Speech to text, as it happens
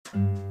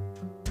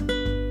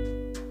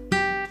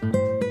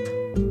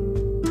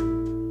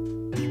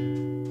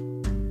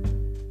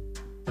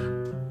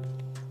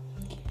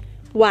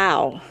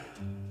Wow.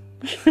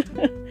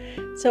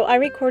 So I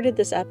recorded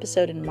this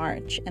episode in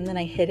March and then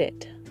I hit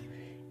it.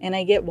 And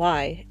I get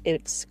why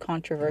it's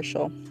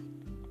controversial.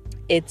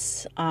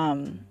 It's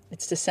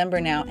December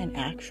now, and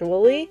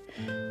actually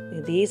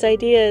these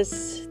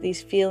ideas,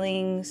 these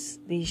feelings,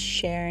 these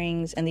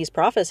sharings, and these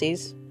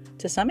prophecies,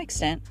 to some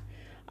extent,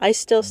 I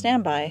still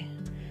stand by.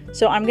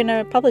 So I'm going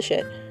to publish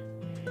it.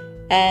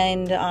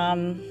 And,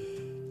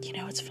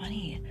 it's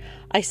funny.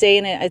 I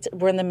say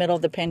we're in the middle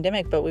of the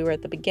pandemic, but we were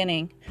at the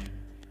beginning,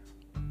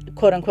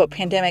 quote unquote,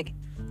 pandemic.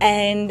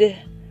 And,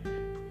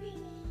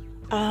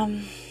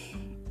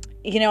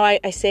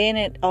 I say in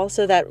it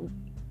also that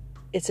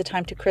it's a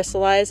time to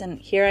crystallize.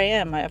 And here I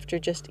am after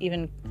just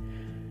even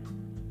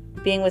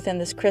being within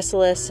this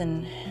chrysalis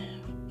and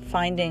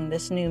finding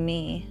this new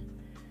me.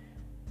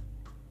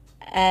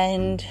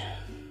 And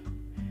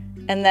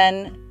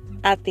then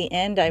at the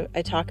end, I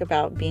talk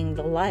about being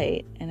the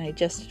light, and I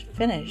just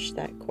finished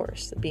that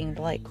course, the Being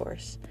the Light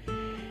course.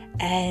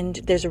 And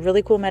there's a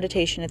really cool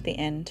meditation at the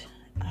end.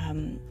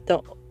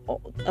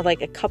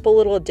 A couple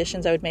little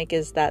additions I would make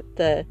is that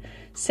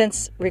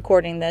since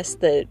recording this,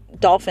 the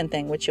dolphin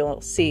thing, which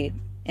you'll see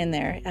in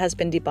there, has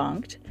been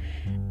debunked,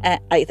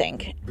 I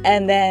think.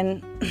 And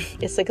then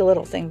it's like a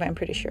little thing, but I'm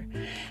pretty sure.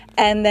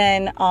 And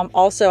then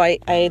also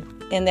I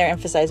in there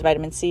emphasize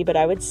vitamin C, but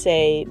I would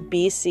say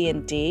B, C,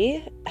 and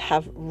D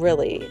have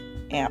really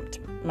amped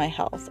my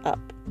health up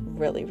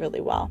really,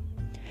 really well.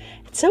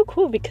 It's so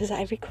cool because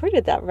I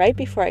recorded that right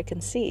before I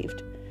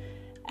conceived.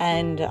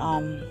 And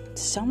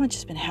so much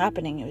has been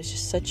happening.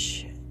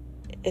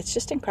 It's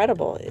just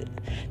incredible.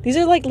 These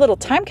are like little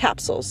time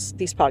capsules,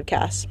 these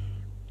podcasts.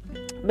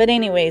 But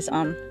anyways,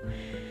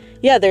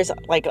 there's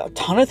like a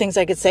ton of things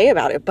I could say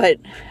about it, but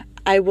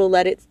I will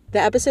let the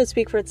episode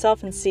speak for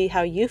itself and see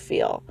how you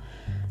feel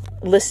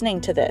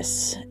listening to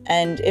this.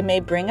 And it may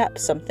bring up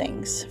some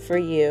things for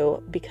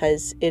you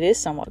because it is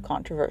somewhat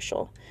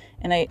controversial.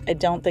 And I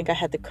don't think I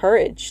had the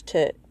courage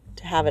to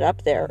have it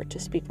up there or to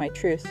speak my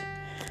truth.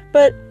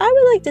 But I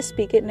would like to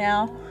speak it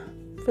now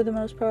for the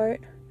most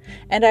part.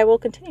 And I will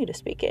continue to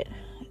speak it.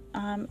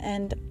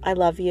 And I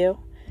love you.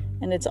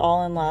 And it's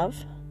all in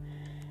love.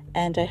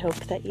 And I hope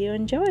that you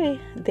enjoy.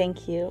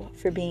 Thank you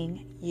for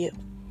being you.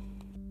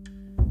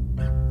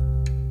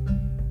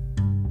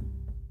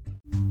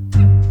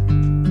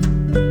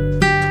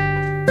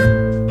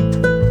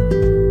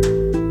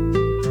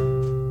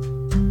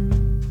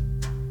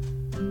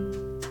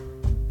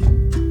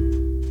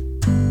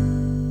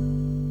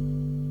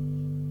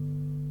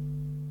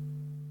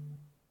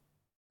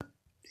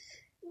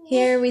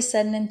 Here we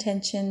set an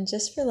intention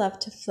just for love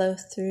to flow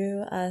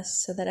through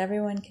us so that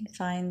everyone can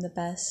find the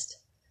best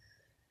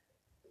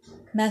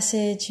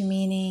message,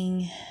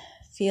 meaning,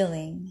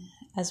 feeling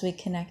as we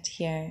connect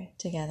here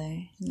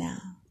together now.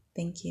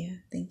 Thank you,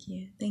 thank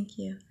you, thank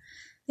you.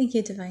 Thank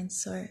you, Divine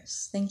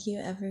Source. Thank you,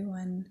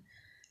 everyone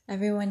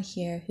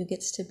here who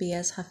gets to be,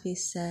 as Huffy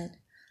said,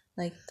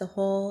 like the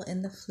hole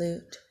in the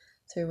flute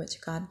through which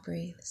God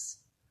breathes.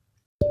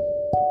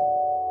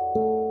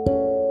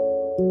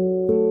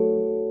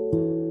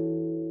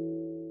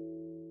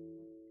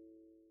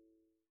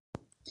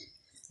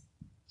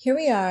 Here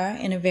we are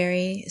in a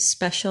very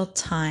special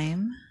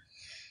time.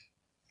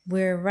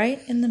 We're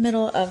right in the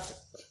middle of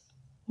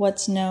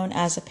what's known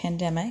as a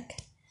pandemic,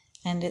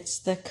 and it's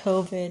the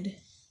COVID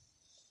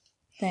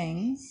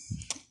thing.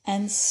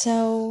 And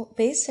so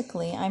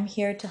basically, I'm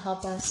here to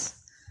help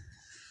us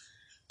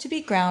to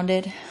be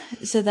grounded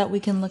so that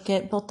we can look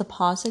at both the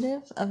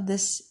positive of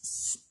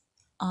this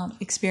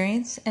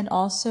experience and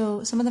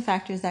also some of the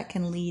factors that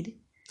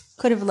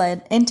could have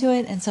led into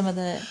it, and some of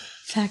the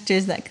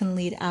factors that can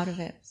lead out of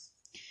it.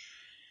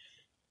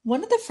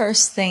 One of the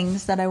first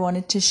things that I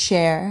wanted to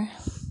share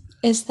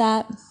is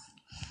that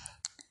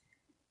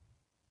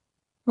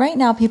right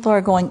now people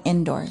are going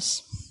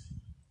indoors.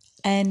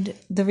 And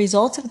the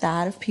result of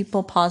that, of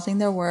people pausing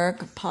their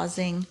work,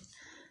 pausing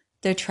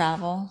their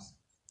travel,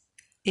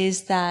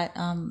 is that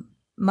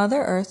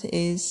Mother Earth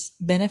is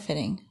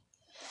benefiting.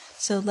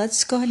 So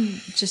let's go ahead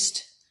and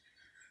just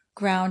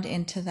ground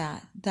into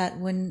that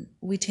when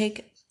we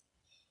take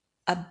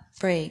a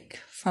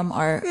break from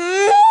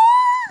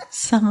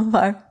some of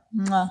our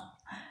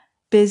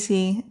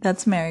busy,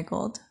 that's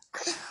Marigold,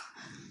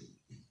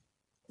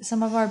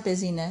 some of our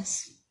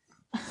busyness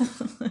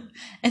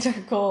and our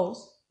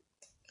goals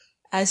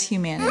as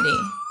humanity,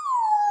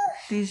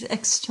 these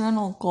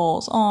external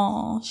goals.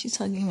 Oh, she's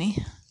hugging me.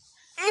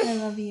 I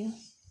love you.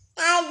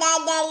 I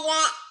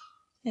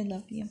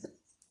love you.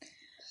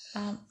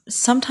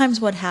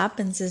 Sometimes what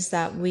happens is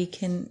that we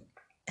can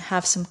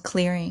have some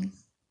clearing.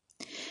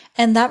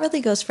 And that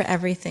really goes for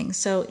everything.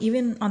 So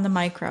even on the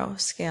micro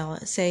scale,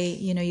 say,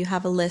 you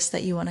have a list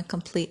that you want to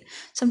complete.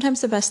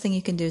 Sometimes the best thing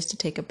you can do is to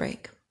take a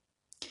break.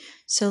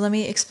 So let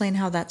me explain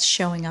how that's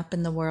showing up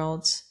in the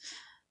world.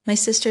 My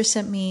sister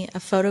sent me a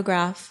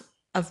photograph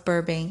of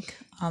Burbank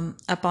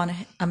up on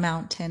a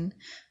mountain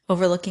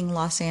overlooking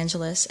Los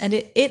Angeles. And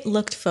it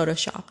looked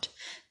photoshopped.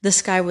 The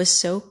sky was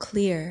so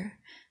clear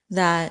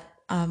that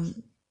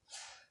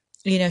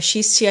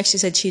she actually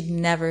said she'd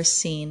never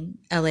seen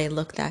LA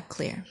look that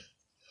clear.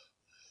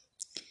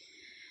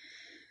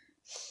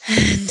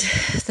 And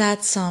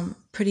that's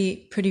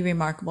pretty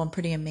remarkable and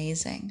pretty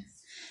amazing.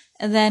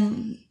 And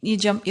then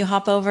you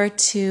hop over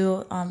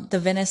to the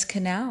Venice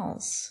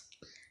canals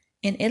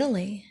in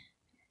Italy.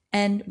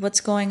 And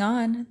what's going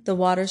on? The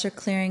waters are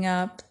clearing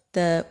up.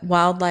 The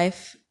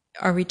wildlife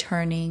are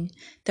returning.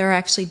 There are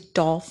actually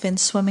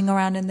dolphins swimming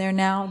around in there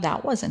now.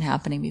 That wasn't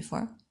happening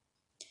before.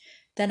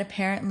 Then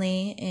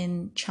apparently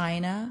in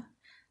China,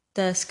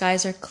 the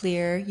skies are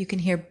clear. You can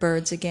hear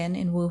birds again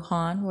in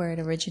Wuhan, where it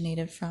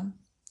originated from.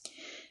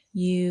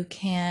 You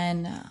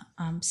can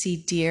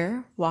see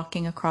deer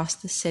walking across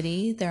the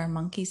city. There are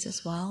monkeys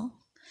as well.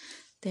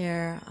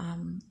 There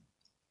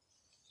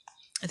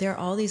are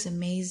all these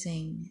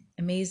amazing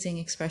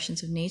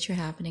expressions of nature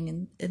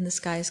happening, and the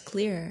sky is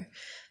clear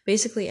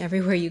basically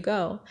everywhere you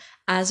go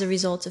as a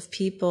result of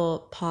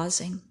people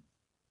pausing.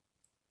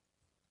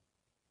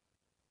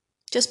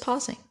 Just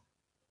pausing.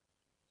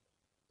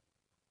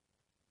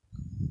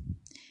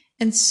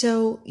 And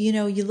so,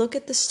 you look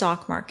at the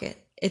stock market,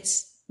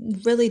 it's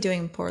really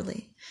doing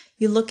poorly.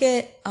 You look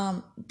at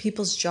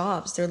people's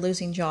jobs, they're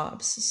losing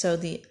jobs. So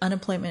the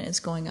unemployment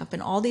is going up,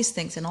 and all these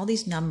things and all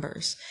these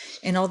numbers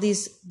and all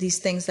these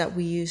things that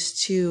we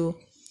use to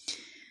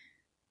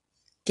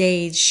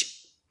gauge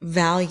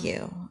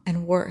value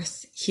and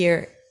worth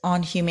here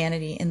on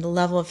humanity and the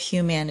level of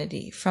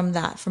humanity from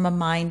a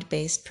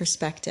mind-based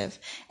perspective.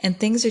 And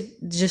things are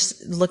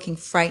just looking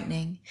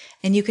frightening.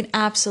 And you can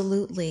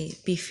absolutely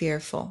be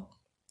fearful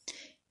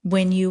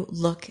when you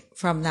look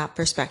from that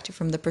perspective,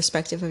 from the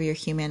perspective of your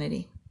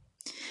humanity.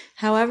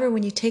 However,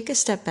 when you take a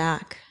step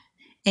back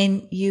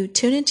and you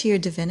tune into your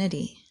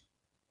divinity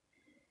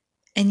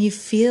and you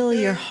feel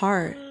your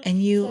heart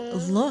and you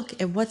look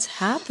at what's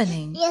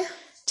happening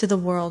to the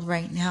world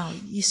right now,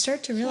 you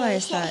start to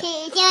realize that,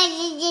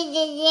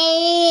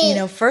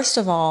 first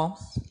of all,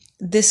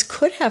 this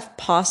could have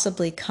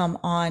possibly come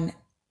on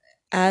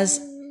as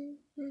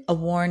a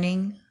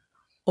warning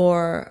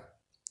or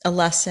a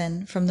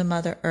lesson from the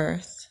Mother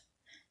Earth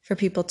for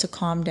people to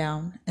calm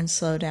down and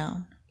slow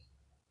down.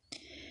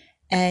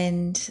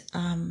 And,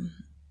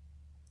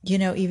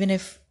 even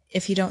if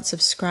you don't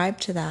subscribe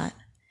to that,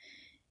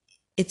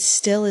 it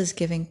still is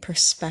giving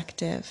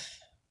perspective.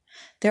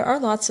 There are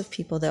lots of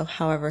people, though,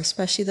 however,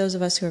 especially those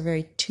of us who are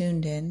very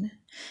tuned in,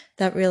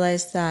 that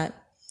realize that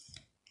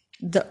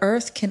the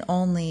earth can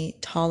only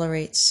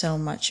tolerate so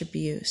much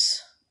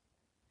abuse.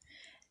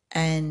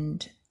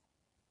 And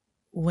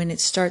when it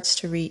starts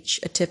to reach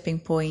a tipping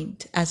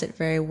point, as it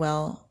very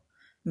well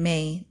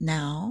may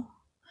now,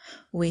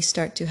 we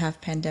start to have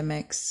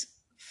pandemics,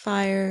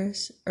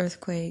 fires,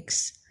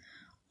 earthquakes,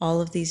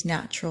 all of these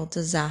natural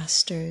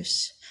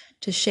disasters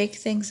to shake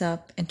things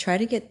up and try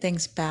to get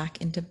things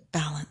back into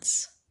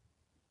balance.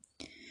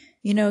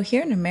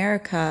 Here in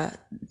America,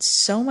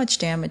 so much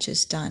damage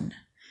is done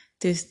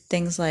through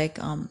things like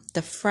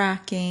the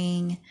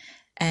fracking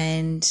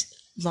and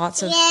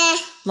lots of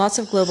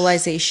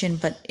globalization,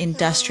 but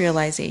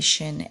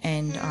industrialization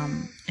and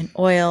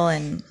oil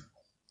and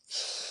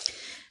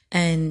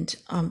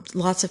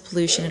lots of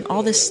pollution and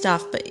all this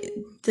stuff. But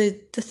the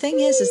thing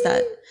is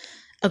that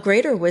a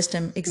greater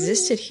wisdom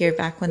existed here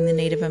back when the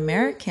Native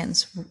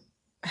Americans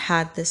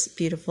had this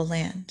beautiful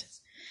land.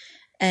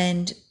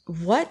 And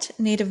what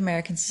Native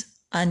Americans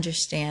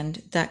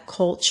understand that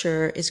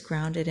culture is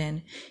grounded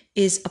in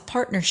is a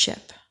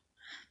partnership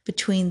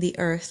between the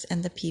earth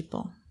and the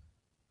people.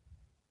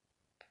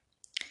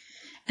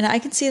 And I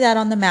can see that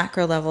on the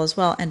macro level as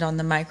well, and on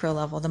the micro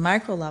level. The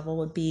micro level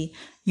would be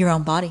your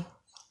own body.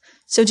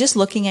 So just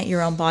looking at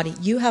your own body,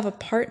 you have a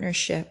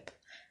partnership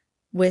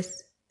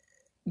with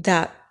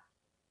that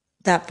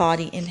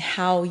body in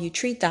how you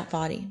treat that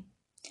body.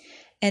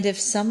 And if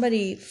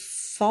somebody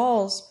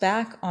falls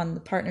back on the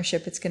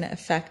partnership, it's going to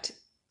affect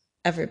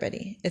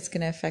everybody. It's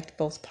going to affect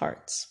both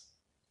parts.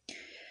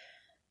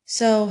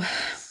 So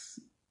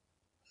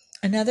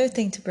another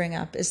thing to bring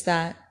up is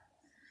that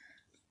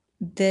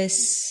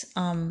this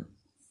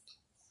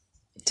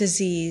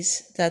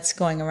disease that's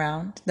going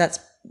around, that's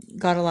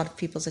got a lot of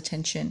people's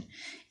attention,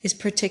 is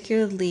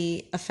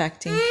particularly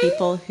affecting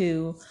people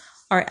who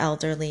are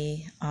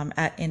elderly,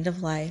 at end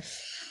of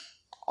life,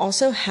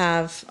 also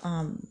have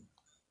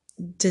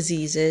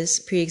diseases,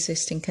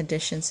 pre-existing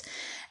conditions.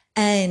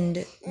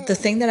 And the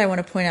thing that I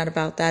want to point out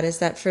about that is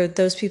that for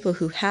those people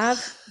who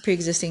have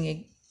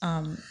pre-existing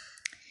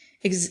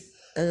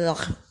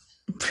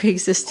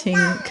pre-existing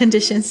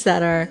conditions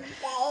that are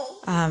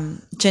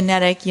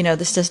genetic,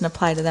 this doesn't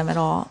apply to them at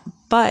all.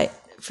 But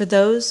for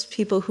those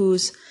people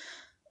whose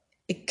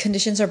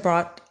conditions are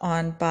brought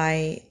on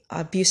by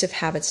abusive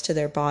habits to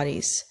their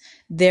bodies,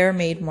 they're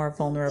made more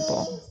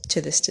vulnerable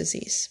to this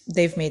disease.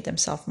 They've made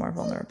themselves more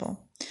vulnerable.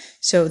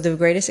 So the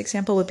greatest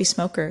example would be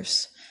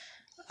smokers,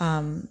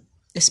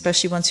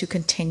 especially ones who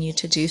continue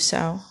to do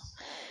so.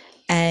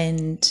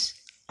 And,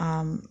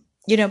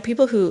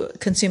 people who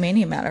consume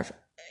any amount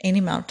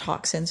of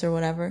toxins or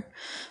whatever.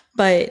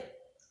 But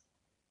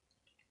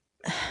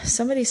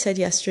somebody said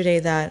yesterday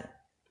that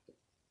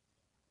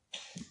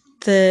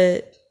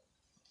this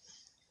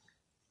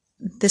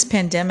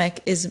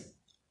pandemic is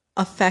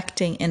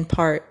affecting in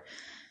part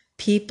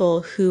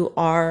people who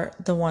are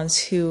the ones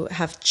who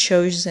have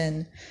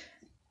chosen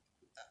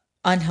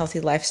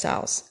unhealthy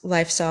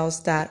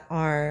lifestyles that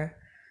are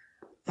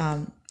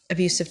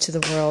abusive to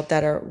the world,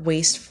 that are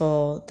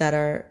wasteful, that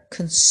are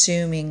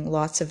consuming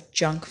lots of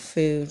junk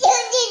food,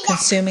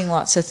 consuming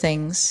lots of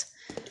things,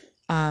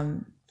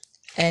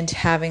 and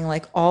having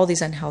like all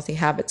these unhealthy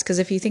habits. Because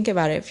if you think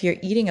about it, if you're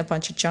eating a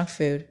bunch of junk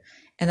food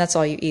and that's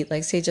all you eat,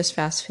 like say just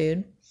fast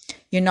food,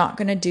 you're not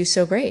going to do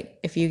so great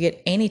if you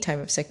get any type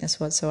of sickness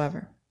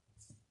whatsoever.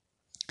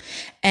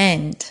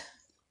 And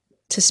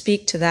to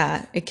speak to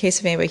that, in case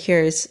if anybody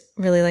here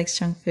really likes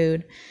junk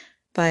food,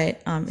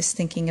 but is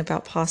thinking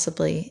about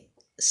possibly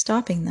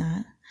stopping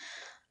that,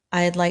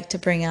 I'd like to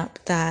bring up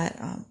that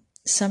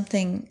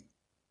something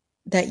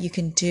that you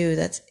can do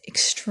that's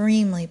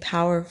extremely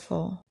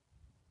powerful.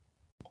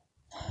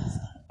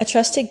 A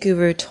trusted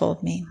guru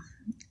told me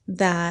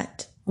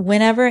that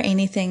whenever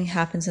anything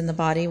happens in the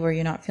body where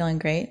you're not feeling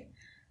great,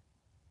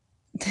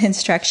 the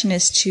instruction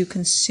is to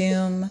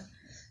consume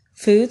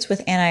foods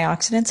with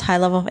antioxidants, high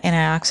level of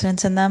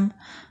antioxidants in them,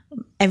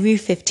 every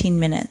 15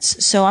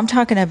 minutes. So I'm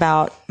talking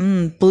about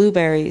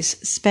blueberries,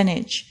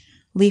 spinach,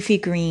 leafy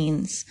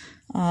greens,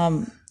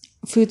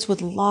 foods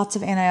with lots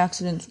of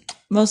antioxidants,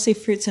 mostly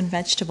fruits and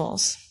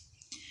vegetables.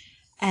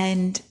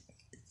 And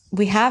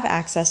we have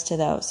access to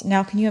those.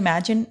 Now, can you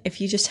imagine if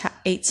you just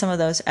ate some of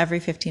those every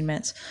 15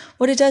 minutes?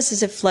 What it does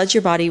is it floods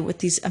your body with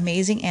these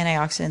amazing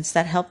antioxidants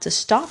that help to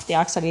stop the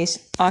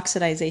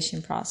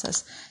oxidization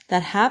process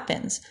that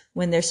happens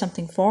when there's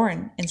something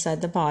foreign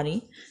inside the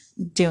body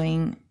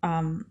doing,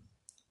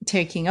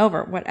 taking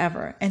over,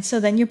 whatever. And so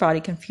then your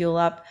body can fuel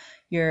up,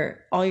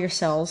 all your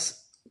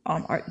cells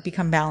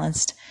become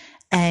balanced,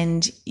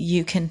 and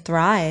you can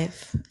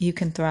thrive.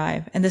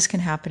 And this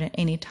can happen at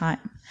any time.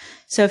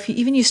 So if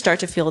you start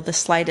to feel the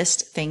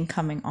slightest thing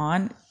coming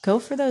on,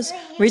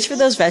 reach for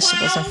those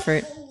vegetables and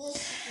fruit.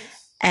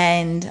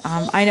 And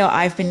I know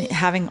I've been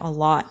having a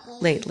lot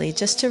lately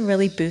just to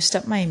really boost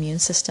up my immune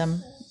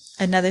system.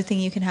 Another thing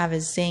you can have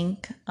is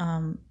zinc.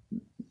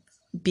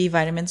 B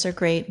vitamins are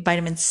great.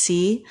 Vitamin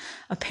C,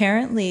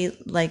 apparently,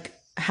 like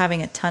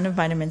having a ton of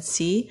vitamin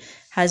C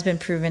has been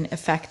proven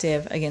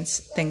effective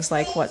against things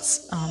like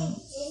what's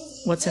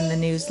in the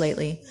news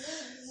lately.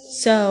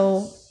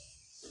 So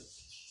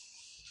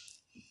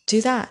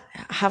do that.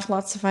 Have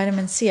lots of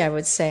vitamin C, I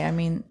would say. I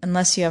mean,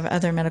 unless you have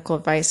other medical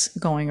advice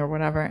going or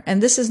whatever.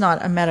 And this is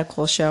not a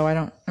medical show.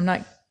 I'm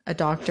not a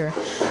doctor,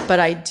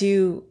 but I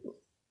do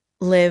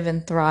live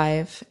and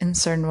thrive in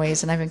certain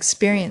ways. And I've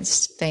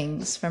experienced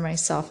things for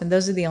myself. And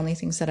those are the only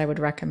things that I would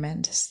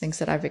recommend, things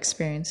that I've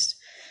experienced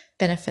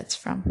benefits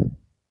from.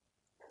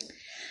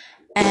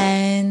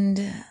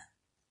 And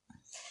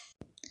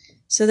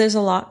so there's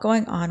a lot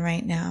going on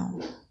right now.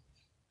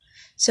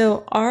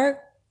 So our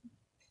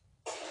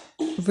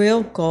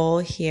real goal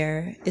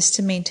here is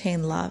to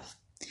maintain love.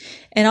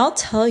 And I'll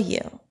tell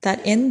you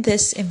that in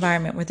this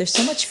environment where there's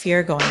so much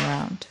fear going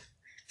around,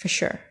 for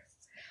sure,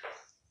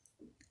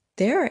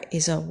 there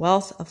is a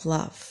wealth of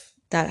love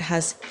that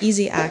has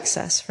easy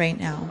access right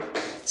now.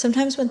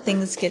 Sometimes when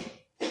things get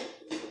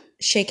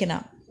shaken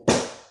up,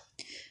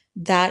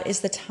 that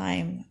is the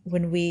time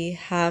when we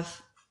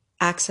have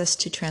access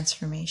to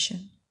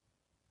transformation.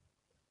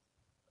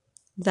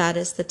 That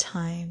is the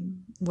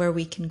time where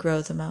we can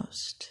grow the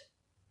most.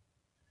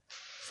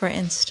 For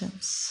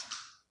instance,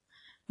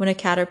 when a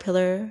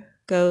caterpillar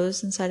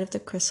goes inside of the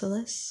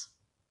chrysalis,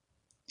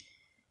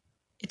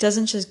 it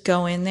doesn't just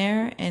go in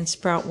there and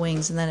sprout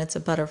wings and then it's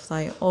a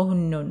butterfly. Oh,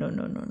 no.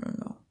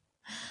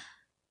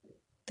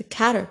 The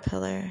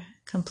caterpillar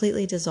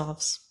completely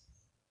dissolves.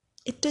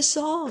 It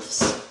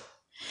dissolves.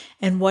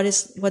 And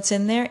what's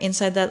in there?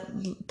 Inside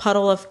that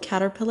puddle of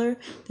caterpillar,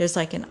 there's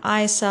like an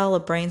eye cell, a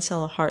brain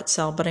cell, a heart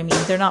cell, but I mean,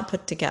 they're not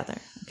put together,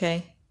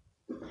 okay?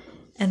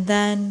 And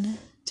then,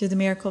 through the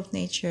miracle of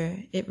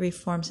nature, it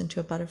reforms into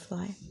a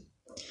butterfly.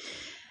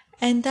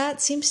 And that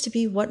seems to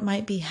be what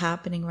might be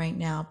happening right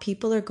now.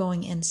 People are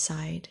going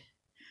inside.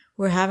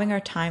 We're having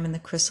our time in the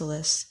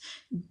chrysalis.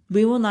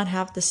 We will not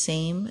have the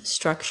same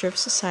structure of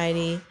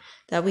society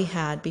that we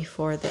had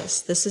before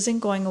this. This isn't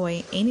going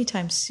away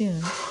anytime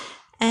soon.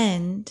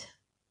 And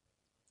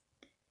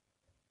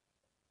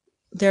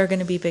there are going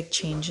to be big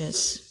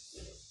changes.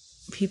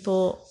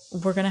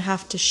 We're going to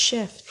have to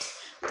shift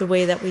the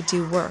way that we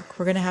do work.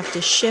 We're going to have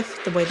to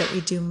shift the way that we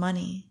do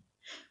money.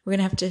 We're going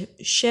to have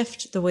to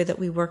shift the way that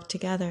we work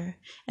together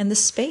and the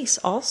space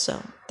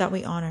also that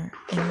we honor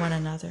in one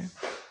another.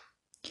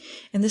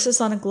 And this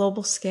is on a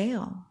global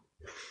scale.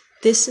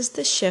 This is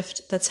the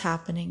shift that's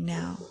happening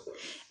now.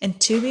 And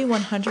to be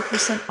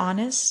 100%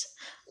 honest,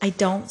 I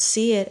don't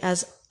see it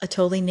as a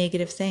totally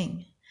negative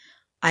thing.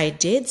 I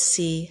did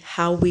see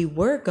how we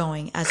were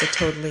going as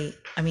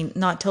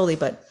not totally,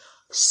 but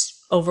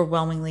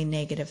overwhelmingly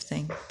negative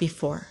thing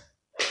before.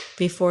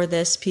 Before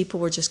this, people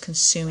were just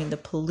consuming the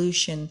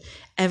pollution,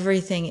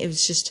 everything. It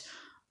was just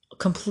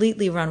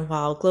completely run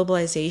wild.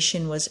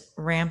 Globalization was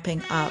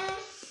ramping up.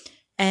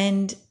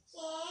 And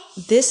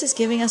this is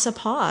giving us a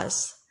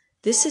pause.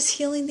 This is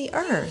healing the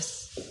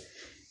earth.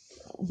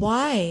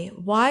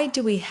 Why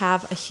do we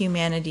have a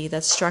humanity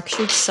that's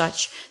structured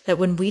such that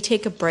when we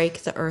take a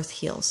break, the earth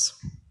heals?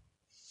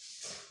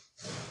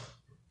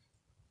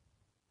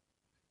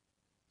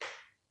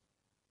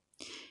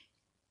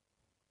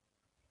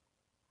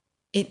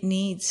 It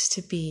needs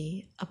to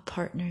be a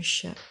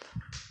partnership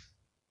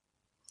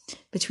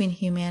between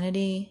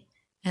humanity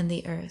and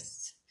the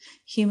earth.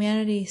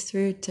 Humanity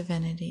through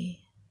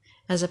divinity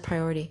as a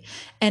priority.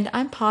 And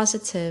I'm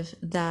positive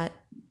that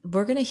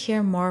we're going to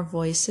hear more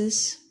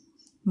voices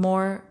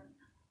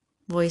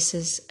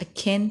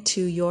akin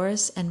to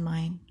yours and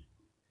mine,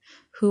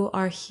 who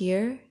are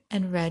here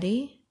and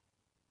ready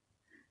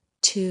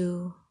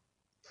to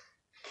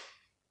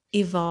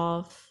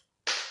evolve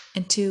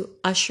and to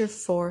usher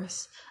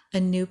forth a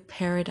new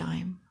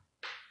paradigm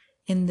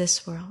in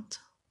this world.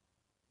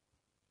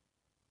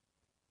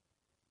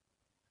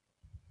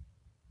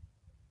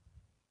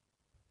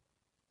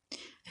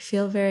 I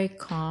feel very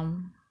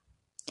calm,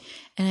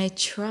 and I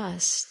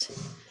trust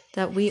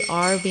that we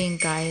are being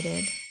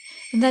guided,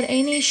 and that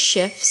any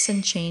shifts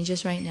and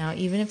changes right now,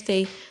 even if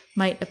they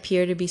might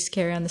appear to be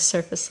scary on the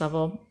surface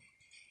level,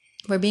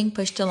 we're being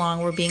pushed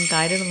along, we're being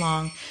guided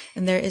along,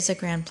 and there is a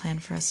grand plan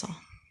for us all.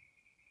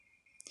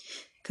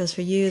 It goes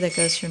for you, that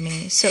goes for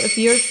me. So if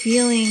you're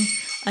feeling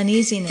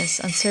uneasiness,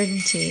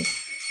 uncertainty,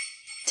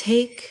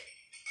 take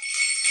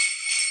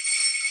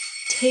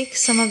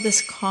some of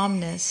this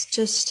calmness.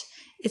 Just,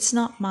 it's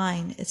not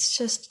mine. It's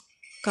just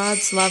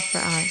God's love for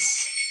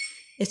us.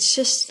 It's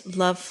just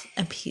love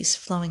and peace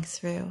flowing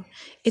through.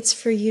 It's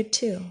for you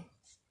too.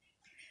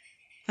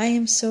 I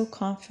am so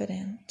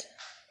confident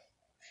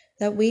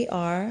that we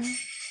are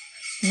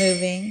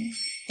moving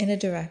in a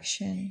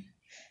direction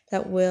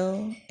that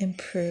will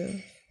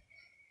improve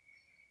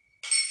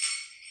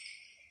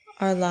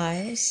our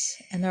lives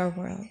and our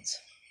world.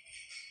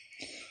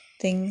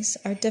 Things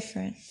are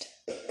different.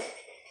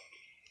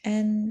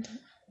 And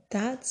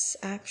that's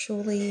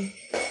actually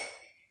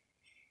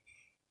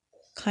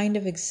kind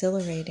of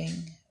exhilarating,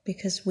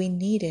 because we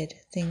needed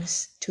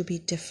things to be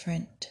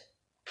different.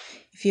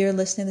 If you're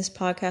listening to this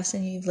podcast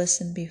and you've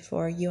listened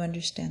before, you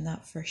understand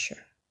that for sure.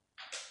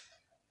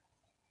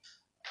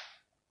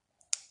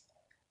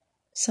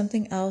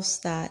 Something else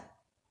that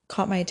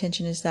caught my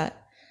attention is that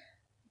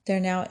they're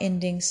now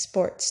ending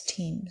sports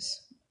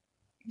teams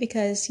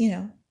because,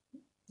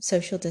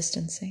 social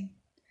distancing.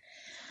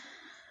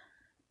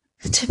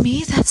 To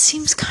me, that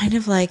seems kind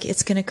of like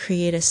it's going to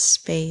create a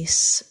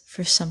space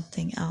for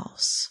something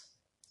else.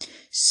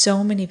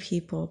 So many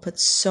people put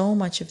so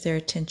much of their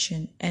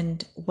attention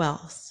and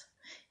wealth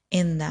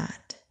in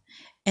that.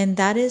 And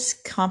that is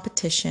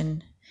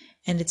competition,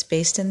 and it's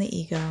based in the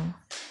ego,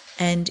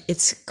 and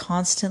it's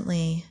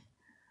constantly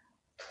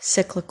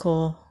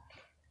cyclical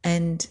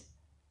and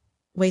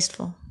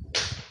wasteful.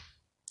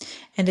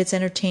 And it's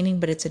entertaining,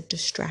 but it's a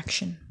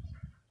distraction.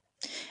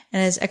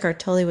 And as Eckhart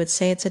Tolle would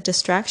say, it's a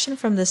distraction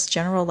from this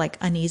general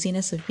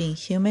uneasiness of being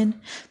human.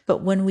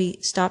 But when we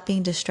stop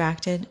being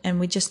distracted and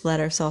we just let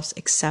ourselves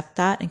accept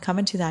that and come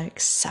into that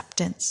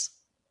acceptance,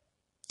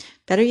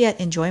 better yet,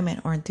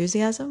 enjoyment or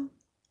enthusiasm,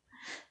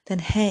 then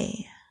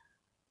hey,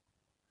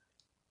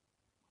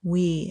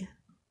 we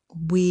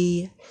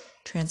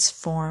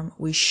transform,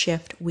 we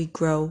shift, we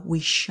grow, we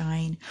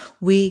shine.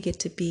 We get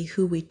to be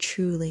who we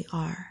truly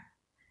are.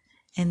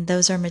 And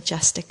those are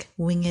majestic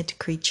winged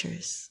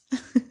creatures.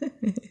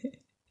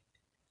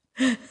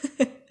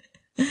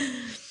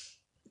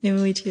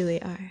 And we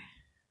truly are.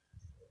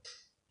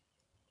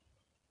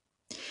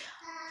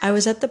 I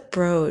was at the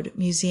Broad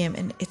Museum,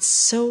 and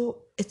it's hard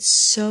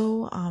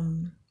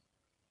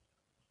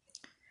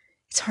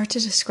to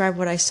describe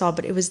what I saw,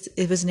 but it was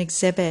an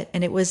exhibit,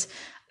 and it was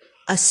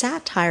a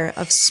satire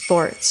of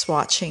sports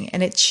watching,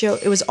 and it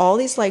was all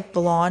these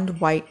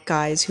blonde white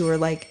guys who were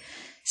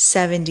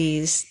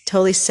 70s,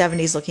 totally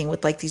 70s looking,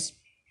 with these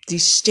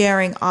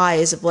staring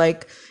eyes of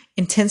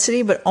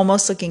intensity, but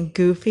almost looking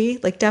goofy,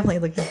 definitely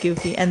looking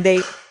goofy. And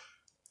they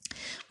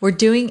were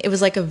doing, it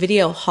was like a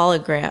video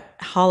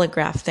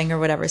holograph thing or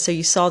whatever. So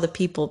you saw the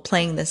people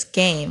playing this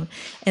game,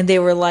 and they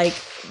were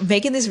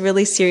making these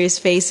really serious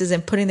faces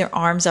and putting their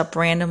arms up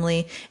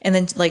randomly, and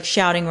then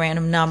shouting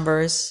random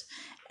numbers,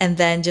 and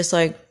then just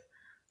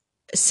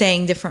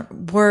saying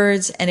different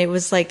words. And it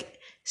was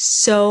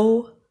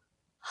so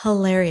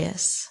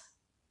hilarious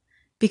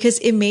because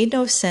it made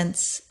no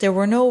sense. There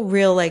were no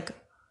real I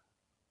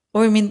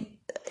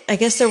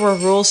guess there were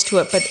rules to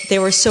it, but they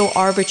were so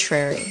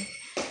arbitrary.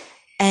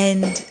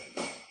 And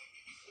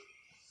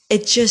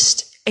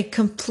it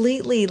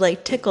completely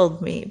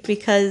tickled me,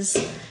 because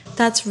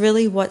that's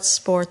really what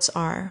sports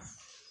are.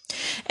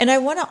 And I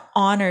want to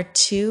honor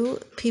too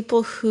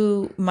people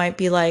who might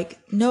be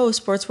no,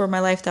 sports were my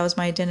life, that was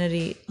my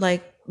identity.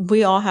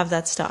 We all have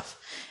that stuff,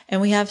 and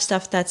we have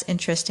stuff that's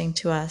interesting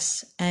to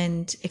us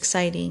and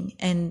exciting,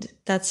 and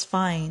that's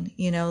fine.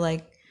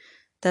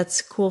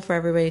 That's cool for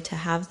everybody to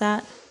have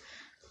that.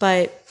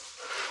 But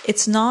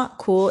it's not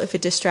cool if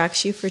it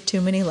distracts you for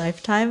too many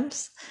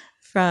lifetimes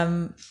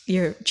from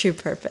your true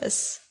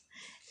purpose.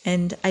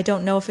 And I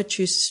don't know if a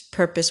true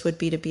purpose would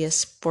be to be a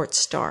sports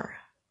star.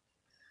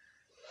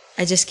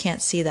 I just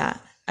can't see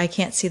that. I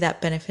can't see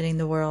that benefiting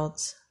the world,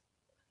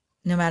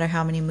 no matter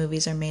how many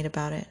movies are made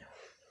about it.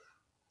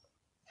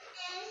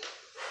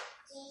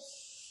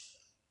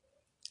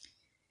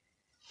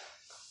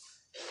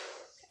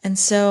 And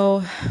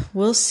so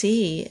we'll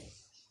see,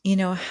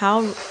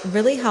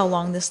 how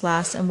long this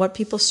lasts and what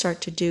people start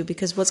to do,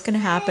 because what's going to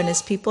happen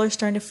is people are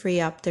starting to free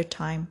up their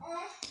time,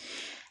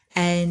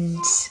 and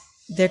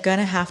they're going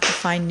to have to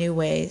find new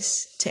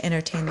ways to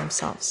entertain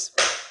themselves.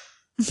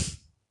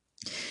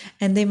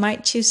 And they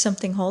might choose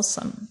something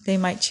wholesome. They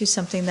might choose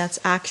something that's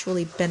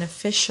actually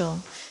beneficial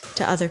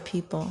to other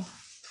people.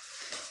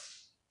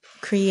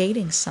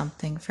 Creating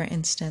something, for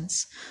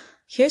instance.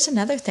 Here's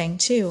another thing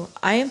too.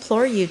 I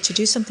implore you to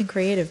do something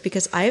creative,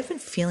 because I have been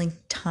feeling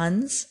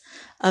tons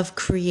of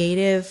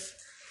creative,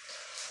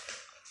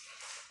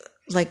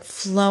 like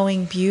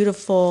flowing,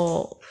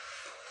 beautiful,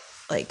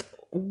 like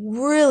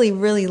really,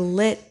 really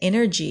lit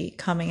energy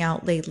coming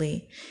out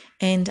lately.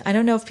 And I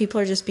don't know if people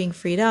are just being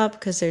freed up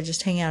because they're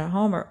just hanging out at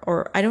home,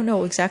 or I don't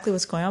know exactly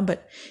what's going on,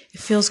 but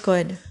it feels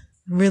good,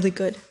 really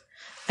good.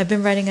 I've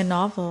been writing a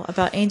novel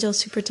about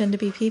angels who pretend to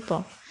be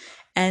people.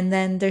 And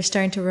then they're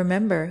starting to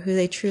remember who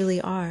they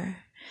truly are.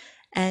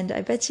 And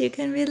I bet you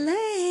can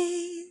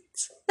relate.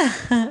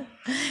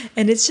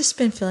 And it's just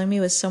been filling me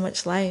with so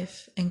much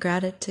life and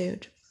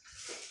gratitude.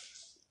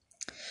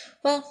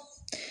 Well,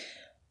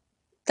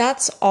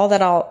 that's all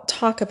that I'll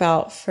talk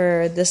about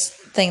for this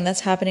thing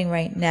that's happening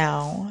right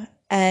now.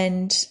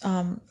 And,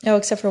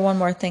 except for one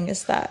more thing,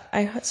 is that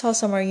I saw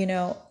somewhere,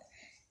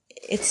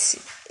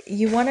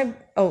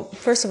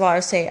 first of all, I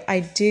would say I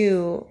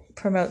do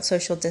promote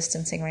social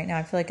distancing right now.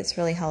 I feel like it's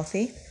really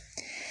healthy.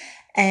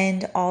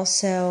 And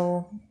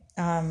also,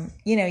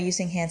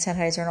 using hand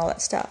sanitizer and all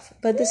that stuff.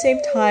 But at the same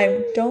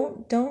time,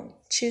 don't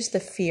choose the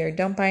fear.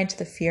 Don't buy into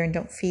the fear, and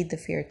don't feed the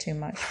fear too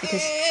much.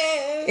 Because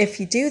if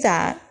you do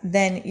that,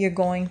 then you're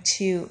going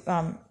to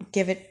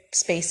give it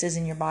spaces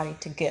in your body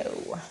to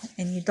go.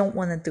 And you don't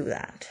want to do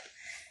that.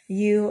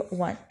 You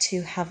want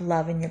to have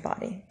love in your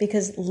body,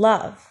 because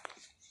love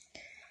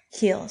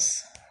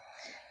heals.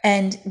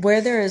 And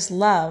where there is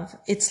love,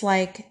 it's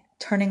like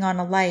turning on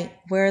a light.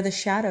 Where are the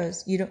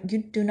shadows? You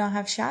do not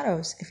have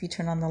shadows if you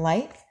turn on the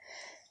light.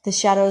 The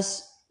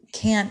shadows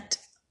can't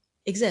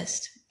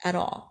exist at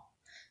all.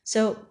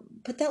 So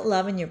put that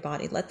love in your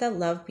body. Let that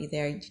love be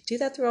there. You do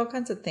that through all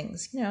kinds of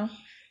things,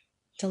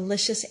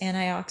 delicious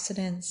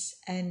antioxidants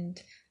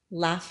and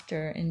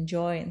laughter and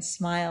joy and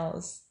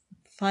smiles,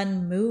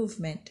 fun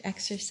movement,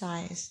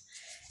 exercise,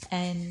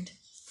 and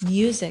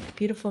music,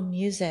 beautiful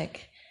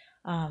music.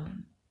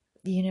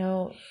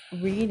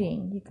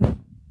 Reading. You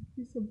can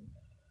do some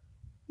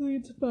really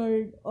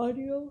inspiring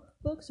audio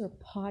books or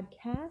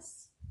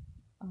podcasts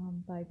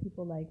by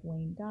people like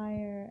Wayne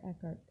Dyer,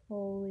 Eckhart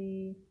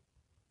Tolle,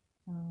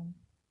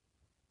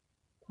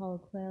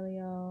 Paulo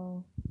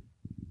Coelho,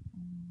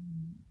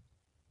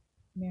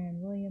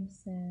 Marianne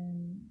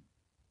Williamson.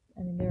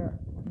 I mean, they're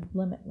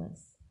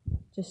limitless.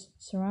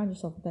 Just surround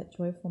yourself with that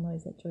joyful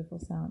noise, that joyful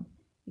sound.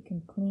 You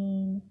can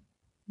clean.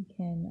 You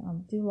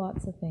can do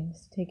lots of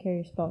things to take care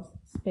of your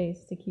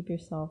space, to keep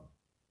yourself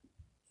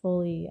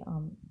fully,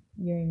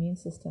 your immune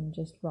system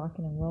just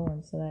rocking and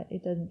rolling so that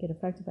it doesn't get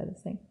affected by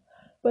this thing.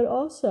 But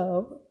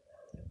also,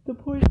 the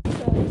point is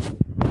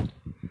that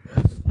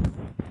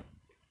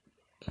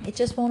it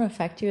just won't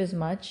affect you as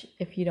much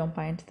if you don't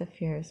buy into the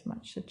fear as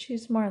much. So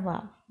choose more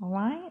love, all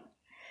right?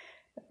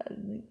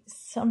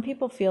 Some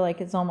people feel like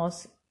it's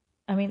almost,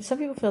 some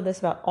people feel this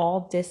about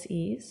all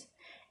dis-ease,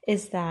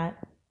 is that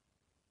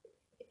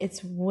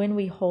it's when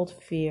we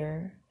hold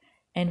fear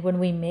and when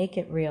we make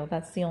it real,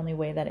 that's the only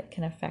way that it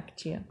can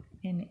affect you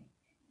in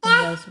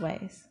those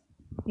ways.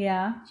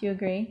 Yeah? Do you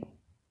agree?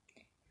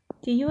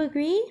 Do you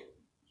agree?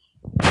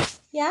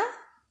 Yeah?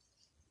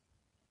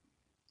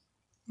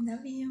 I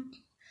love you.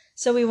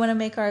 So we want to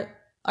make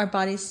our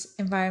bodies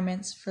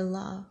environments for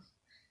love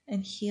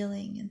and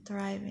healing and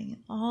thriving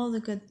and all the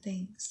good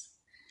things.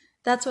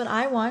 That's what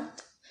I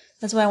want.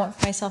 That's what I want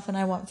for myself and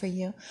I want for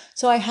you.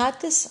 So I had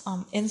this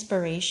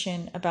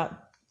inspiration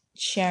about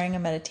sharing a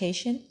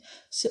meditation.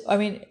 So, I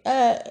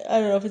don't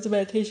know if it's a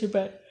meditation,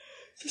 but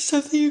it's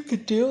something you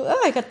could do.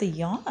 Oh, I got the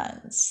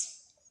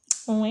yawns.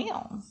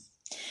 Wow.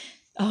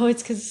 Oh,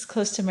 it's because it's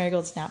close to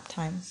Marigold's nap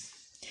time.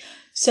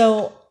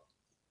 So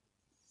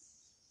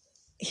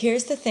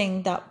here's the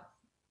thing that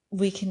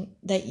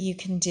you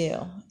can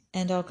do,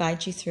 and I'll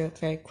guide you through it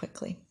very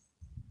quickly,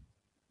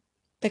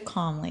 but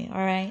calmly.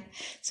 All right.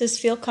 So just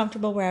feel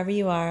comfortable wherever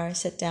you are.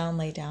 Sit down,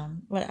 lay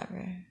down,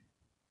 whatever.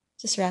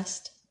 Just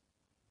rest.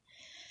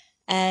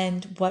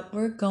 And what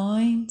we're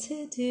going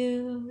to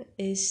do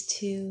is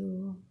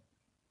to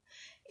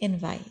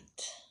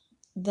invite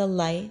the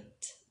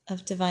light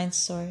of Divine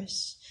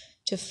Source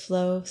to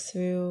flow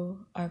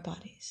through our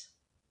bodies.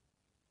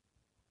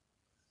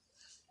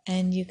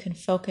 And you can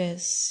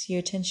focus your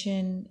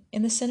attention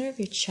in the center of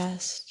your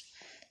chest.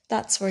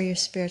 That's where your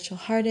spiritual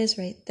heart is,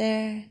 right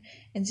there.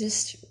 And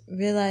just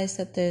realize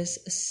that there's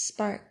a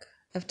spark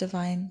of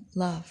divine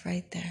love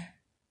right there.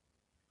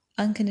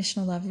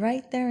 Unconditional love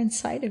right there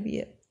inside of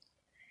you.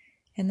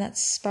 And that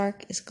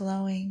spark is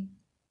glowing.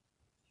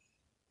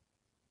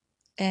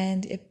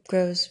 And it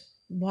grows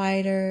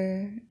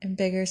wider and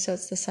bigger, so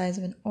it's the size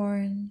of an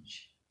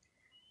orange.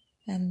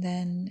 And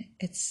then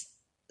it's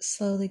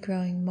slowly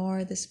growing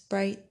more. This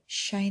bright,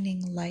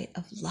 shining light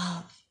of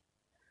love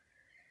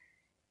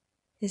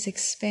is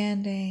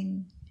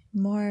expanding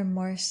more and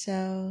more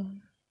so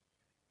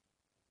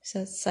it's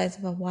the size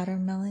of a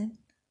watermelon.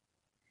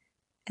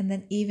 And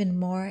then even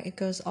more, it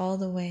goes all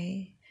the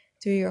way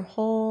through your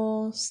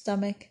whole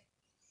stomach,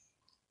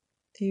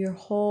 through your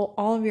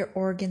all of your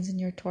organs in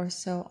your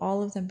torso,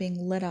 all of them being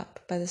lit up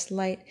by this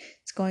light.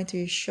 It's going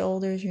through your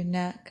shoulders, your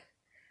neck,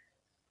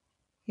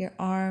 your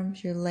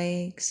arms, your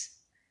legs,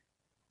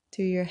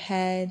 through your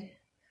head.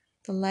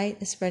 The light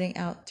is spreading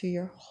out through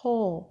your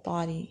whole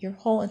body, your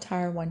whole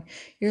entire one.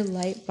 Your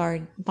light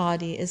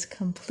body is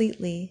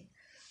completely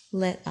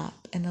lit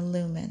up and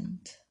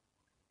illumined,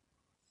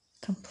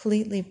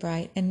 completely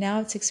bright. And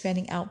now it's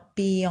expanding out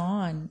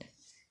beyond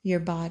your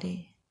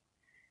body,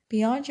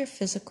 beyond your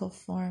physical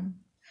form.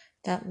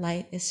 That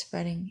light is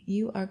spreading.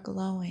 You are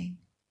glowing.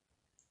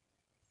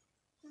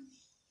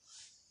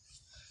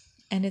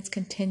 And it's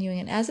continuing.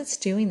 And as it's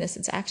doing this,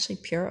 it's actually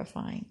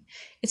purifying.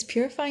 It's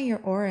purifying your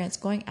aura. It's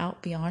going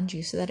out beyond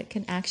you so that it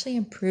can actually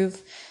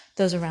improve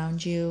those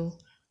around you,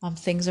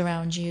 things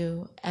around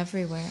you,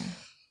 everywhere.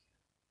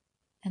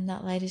 And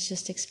that light is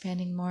just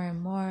expanding more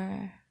and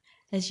more.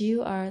 As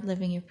you are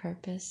living your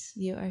purpose,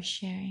 you are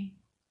sharing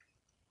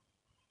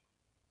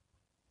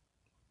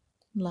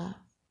love.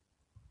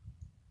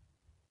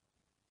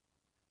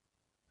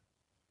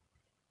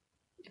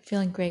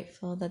 Feeling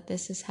grateful that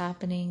this is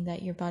happening,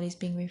 that your body's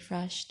being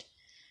refreshed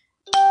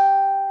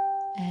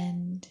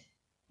and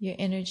your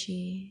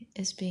energy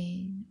is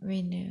being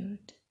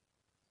renewed.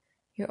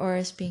 Your aura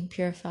is being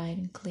purified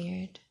and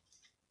cleared.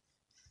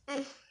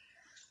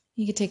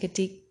 You can take a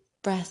deep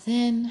breath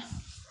in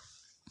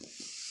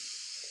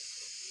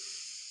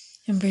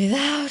and breathe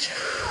out.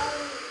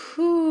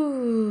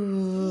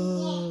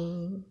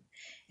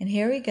 And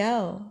here we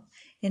go.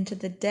 Into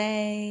the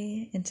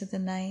day, into the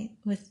night,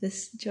 with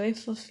this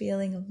joyful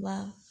feeling of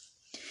love.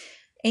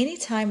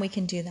 Anytime we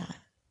can do that,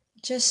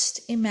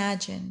 just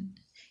imagine,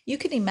 you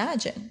can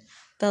imagine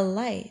the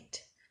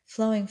light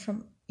flowing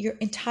from your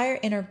entire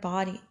inner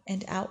body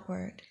and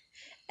outward,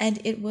 and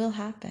it will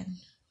happen.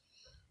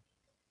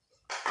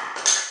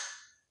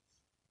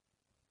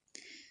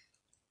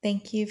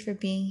 Thank you for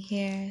being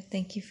here.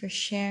 Thank you for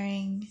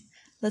sharing.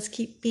 Let's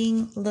keep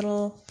being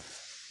little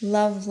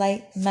love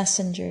light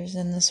messengers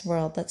in this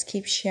world. Let's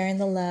keep sharing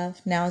the love.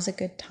 Now is a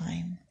good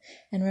time.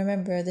 And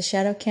remember, the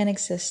shadow can't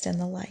exist in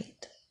the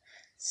light.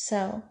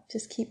 So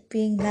just keep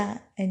being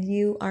that, and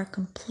you are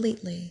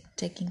completely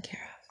taken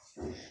care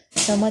of.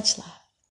 So much love.